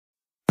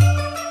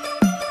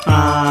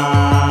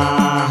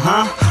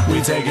We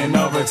taking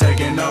over,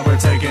 taking over,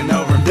 taking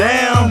over.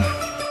 Damn.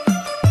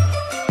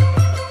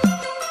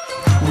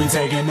 We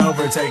taking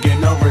over,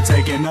 taking over,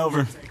 taking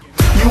over.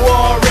 You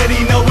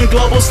already know when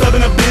Global step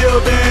in the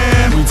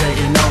building. We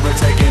taking over,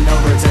 taking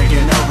over,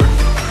 taking over.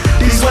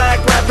 These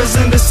whack rappers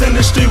in this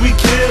industry, we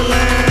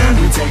killing.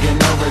 We taking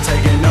over,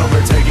 taking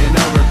over, taking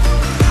over.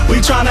 We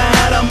tryna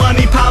have the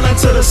money piling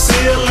to the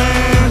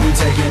ceiling. We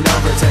taking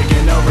over,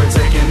 taking over,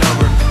 taking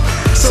over.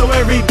 So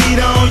every beat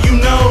on,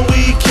 you know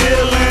we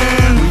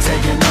killing. We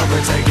taking over,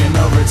 taking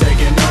over,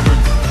 taking over.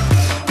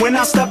 When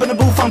I step in the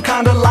booth, I'm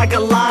kinda like a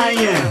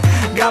lion.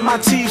 Got my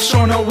teeth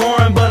showing, no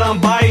roaring, but I'm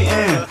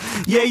biting.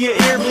 Yeah, your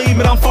ear bleed,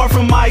 but I'm far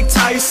from Mike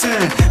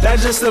Tyson.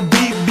 That's just a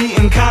beat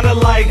beating, kinda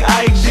like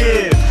Ike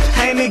did.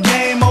 Hang the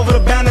game over the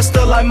banner,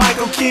 still like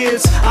Michael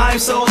Kids. I'm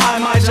so high,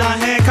 my John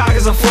Hancock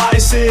is a fly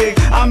cig.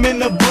 I'm in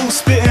the booth,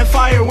 spitting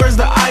fire, where's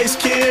the ice,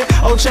 kid?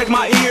 Oh, check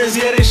my ears,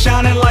 yeah, they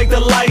shining like the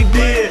light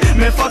did.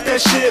 Man, fuck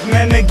that shit,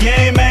 man, the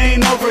game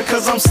ain't over,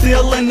 cause I'm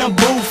still in the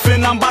booth,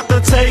 and I'm about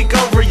to take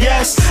over.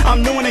 Yes,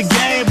 I'm new in the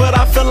game, but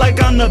I feel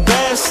like I'm the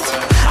best.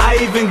 I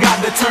even got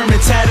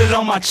determined tatted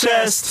on my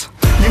chest.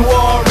 You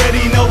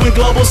already know when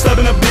Global step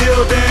in the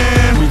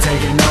building. We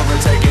taking over,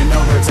 taking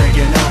over,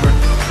 taking over.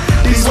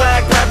 These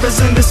whack rappers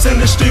in this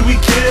industry, we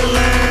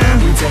killing.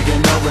 We taking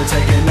over,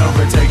 taking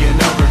over, taking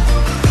over.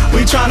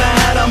 We tryna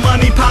have the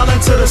money piling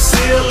to the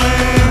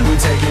ceiling. We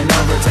taking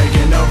over,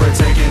 taking over,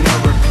 taking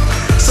over.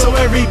 So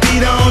every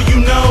beat on,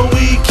 you know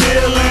we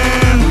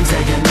killing. We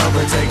taking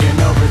over, taking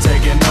over,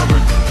 taking over.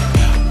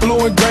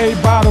 Blue and gray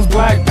bottoms,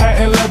 black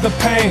patent leather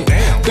paint.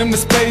 Them the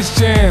Space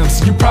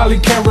Jams, you probably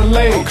can't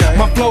relate.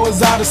 My flow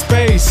is out of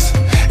space,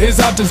 it's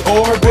out this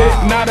orbit.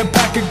 Not a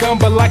pack of gum,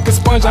 but like a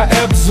sponge I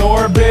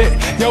absorb it.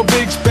 Yo,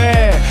 bitch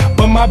bad,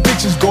 but my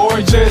bitch is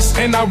gorgeous.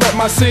 And I rep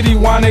my city,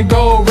 wine and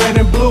gold, red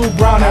and blue,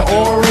 brown and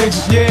orange.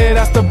 Yeah,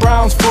 that's the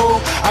Browns,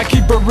 fool. I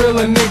keep it real,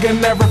 a nigga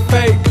never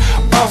fake.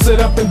 Bounce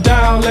it up and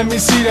down, let me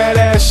see that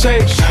ass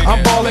shake.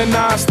 I'm ballin'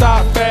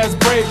 non-stop, fast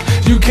break.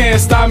 You can't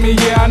stop me,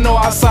 yeah, I know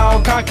I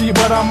sound cocky,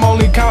 but I'm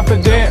only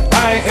confident.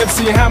 I ain't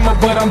MC Hammer,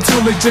 but I'm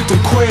too legit to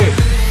quit.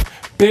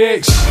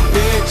 Bitch,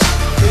 bitch,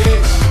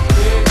 bitch,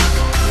 bitch.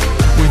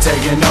 We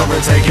taking over,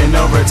 taking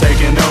over,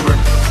 taking over.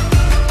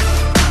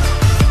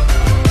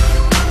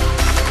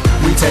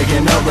 We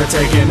taking over,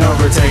 taking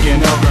over,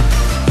 taking over.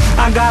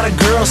 I got a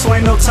girl, so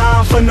ain't no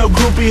time for no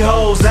groupie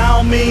hoes. That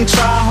don't mean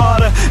try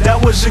harder, that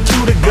was your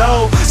cue to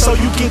go. So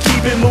you can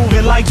keep it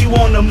moving like you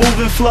on the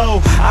moving flow.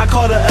 I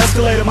call the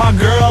escalator, my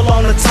girl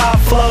on the top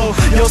flow.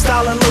 Your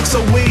styling looks so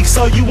weak,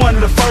 so you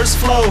wanted the first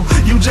flow.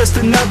 You just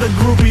another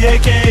groupie,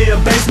 aka a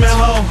basement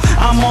hoe.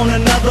 I'm on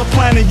another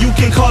planet, you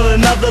can call it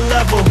another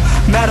level.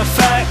 Matter of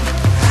fact,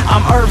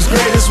 I'm Earth's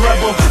greatest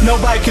rebel,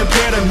 nobody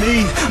compare to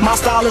me. My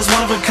style is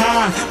one of a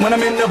kind. When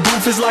I'm in the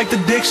booth, it's like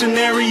the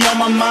dictionary on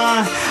my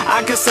mind.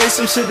 I can say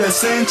some shit that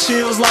send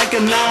chills like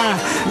a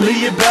 9. Leave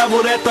you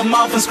beveled at the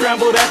mouth and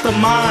scrambled at the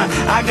mind.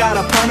 I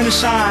got a permanent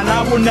shine,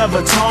 I will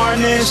never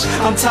tarnish.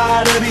 I'm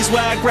tired of these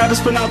whack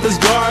rappers putting out this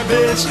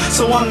garbage,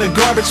 so I'm the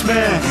garbage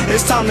man.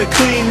 It's time to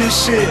clean this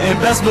shit, and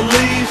best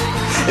believe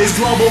it's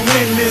Global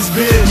in this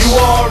bitch. You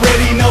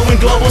already know when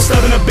Global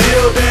step in the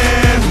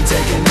building. We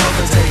taking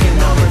over, taking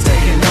over,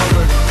 taking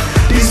over.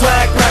 These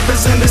whack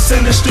rappers in this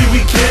industry,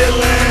 we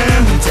killing.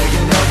 We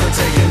taking over,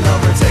 taking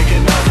over,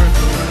 taking over.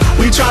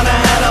 We tryna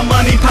have the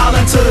money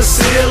piling to the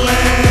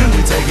ceiling.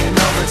 We taking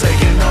over,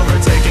 taking over,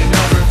 taking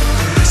over.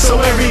 So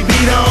every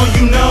beat on,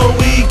 you know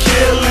we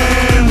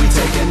killing. We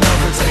taking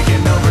over,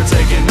 taking over,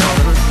 taking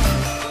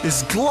over.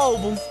 It's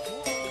Global,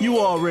 you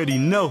already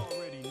know.